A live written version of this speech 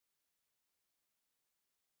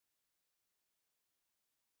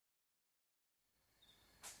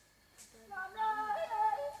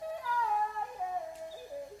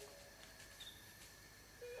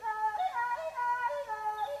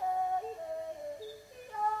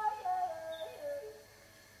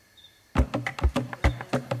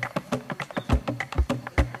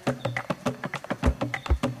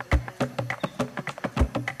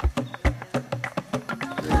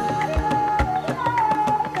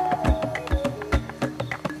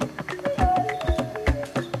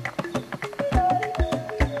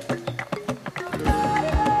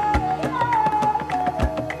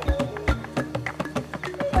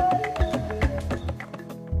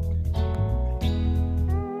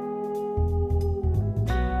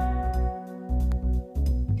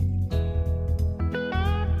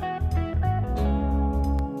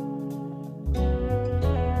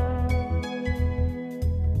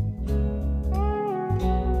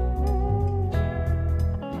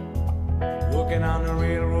Working on the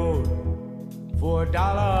railroad for $1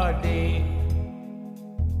 a day.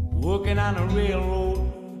 Working on the railroad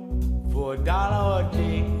for $1 a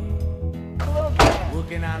day.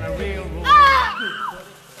 Working on the railroad.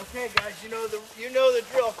 Okay, guys, you know the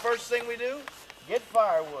drill. First thing we do, get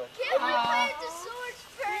firewood. Can we play the swords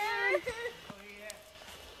first?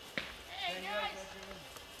 Hey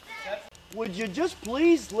guys. Would you just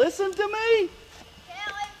please listen to me? Can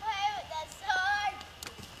we play with the sword?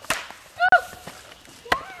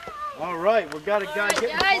 All right, we got a guy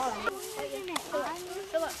getting firewood.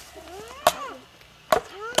 Fill up.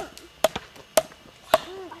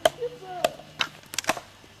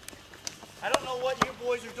 I don't know what you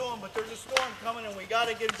boys are doing, but there's a storm coming and we got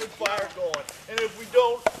to get a good fire going. And if we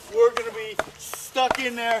don't, we're going to be stuck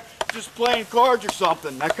in there just playing cards or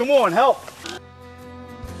something. Now come on, help.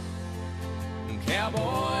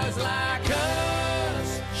 Cowboys like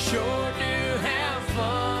us sure do have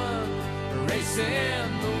fun,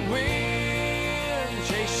 racing the wind,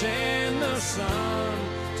 chasing the sun.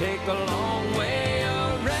 Take a long way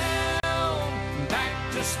around,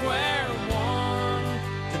 back to square one.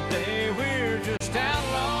 Today we're just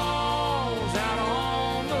outlaws out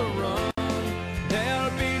on the run.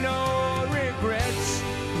 There'll be no regrets,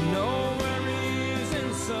 no worries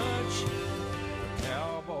and such.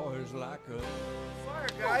 Cowboys like us. Fire,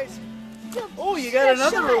 guys. Oh, you got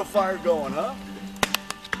another little fire going, huh?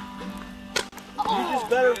 You just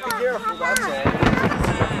better be careful, that's all.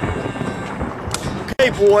 Okay,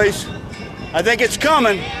 boys. I think it's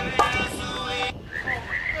coming.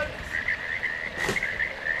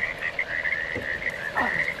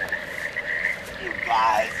 You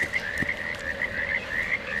guys.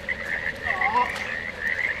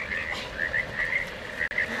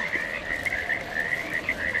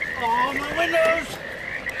 Oh, my windows.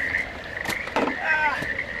 Ah.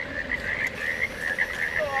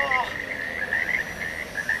 Oh.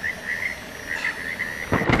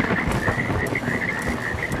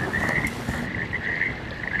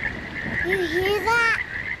 You hear that?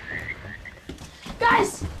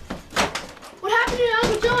 Guys! What happened to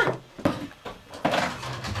Uncle John?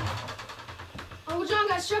 Uncle John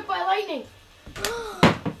got struck by lightning.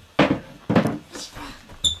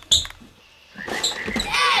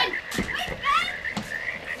 Dad! Dad!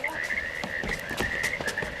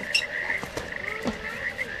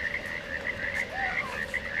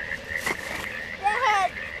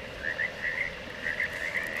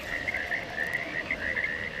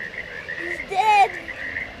 He's dead.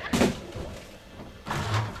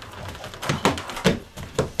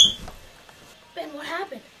 Ben, what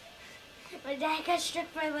happened? My dad got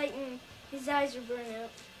struck by lightning. His eyes are burning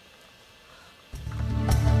out.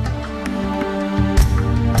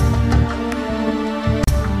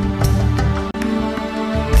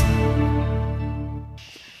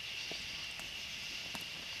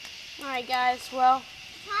 Alright guys, well,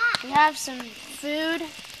 we have some food.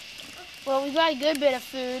 Well, we got a good bit of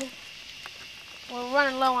food. We're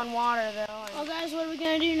running low on water though. Well guys, what are we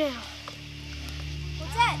gonna do now?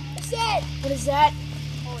 What's that? What's that? What is that?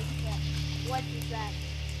 Holy crap. What is that?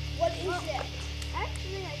 What is that?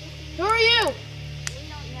 Actually, I guess Who are you? we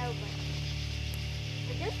don't know, but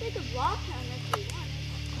I guess they could block him if we want.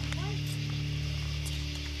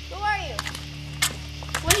 Who are you?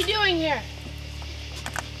 What are you doing here?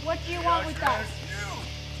 What do you want with us?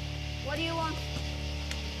 What do you want?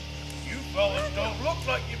 You fellas don't look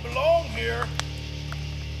like you belong here.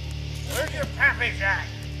 Where's your pappies at?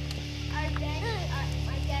 My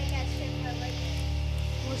dad got struck by lightning.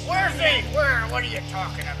 Where's he? Where? What are you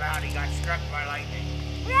talking about? He got struck by lightning.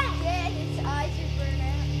 Yeah, his eyes are burned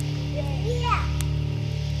out. Yeah.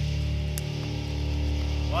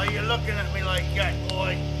 Why are you looking at me like that,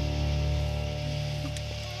 boy?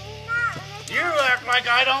 You act like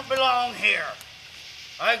I don't belong here.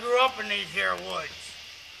 I grew up in these here woods.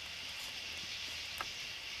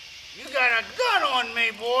 You got a gun on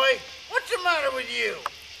me, boy. What's the matter with you?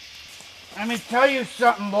 Let me tell you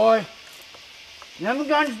something, boy. Them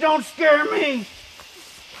guns don't scare me.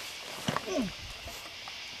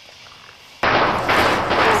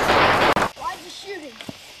 Why'd you shoot him?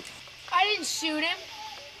 I didn't shoot him.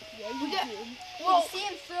 Yeah, you did. Well, Did you see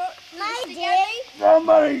him throw the together?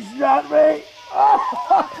 Somebody shot me.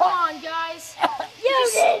 come on guys. You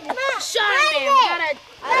did. Shot him, man. We gotta.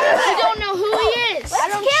 We don't know who he is.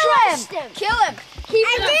 Let's kill him. Kill him. Keep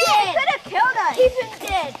him dead. Could have killed us. Keep him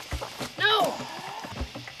dead. No.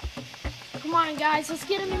 Come on, guys. Let's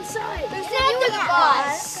get him inside. Who said you were the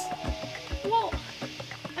boss? Well,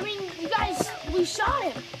 I mean, you guys, we shot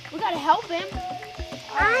him. We gotta help him.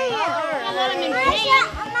 Don't let him in pain.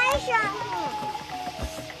 I shot him.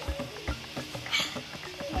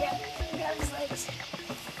 Yeah, grab his leg.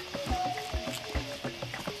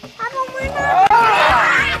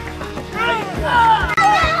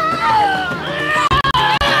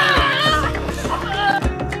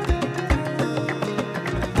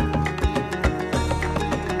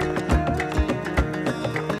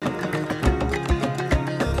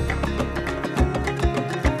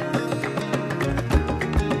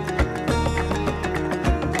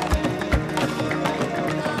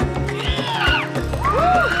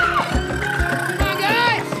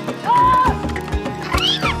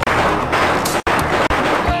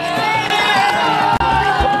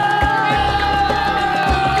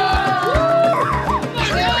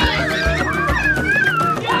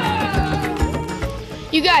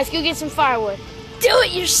 guys, go get some firewood. Do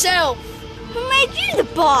it yourself. Who made you the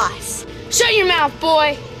boss? Shut your mouth,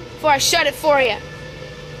 boy, before I shut it for you.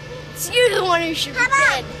 It's you the one who should be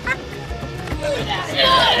dead.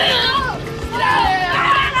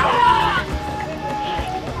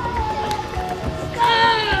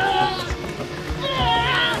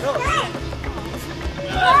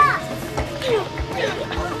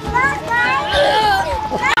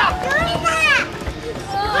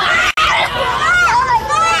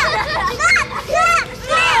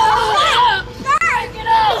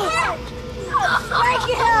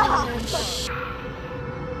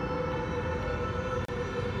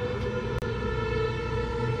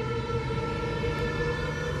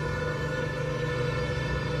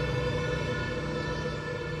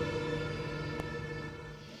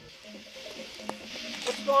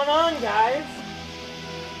 What's going on, guys?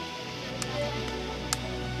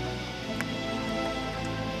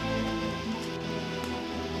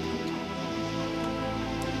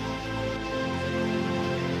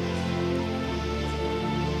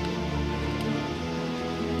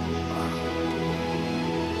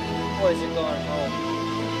 Boys are going home.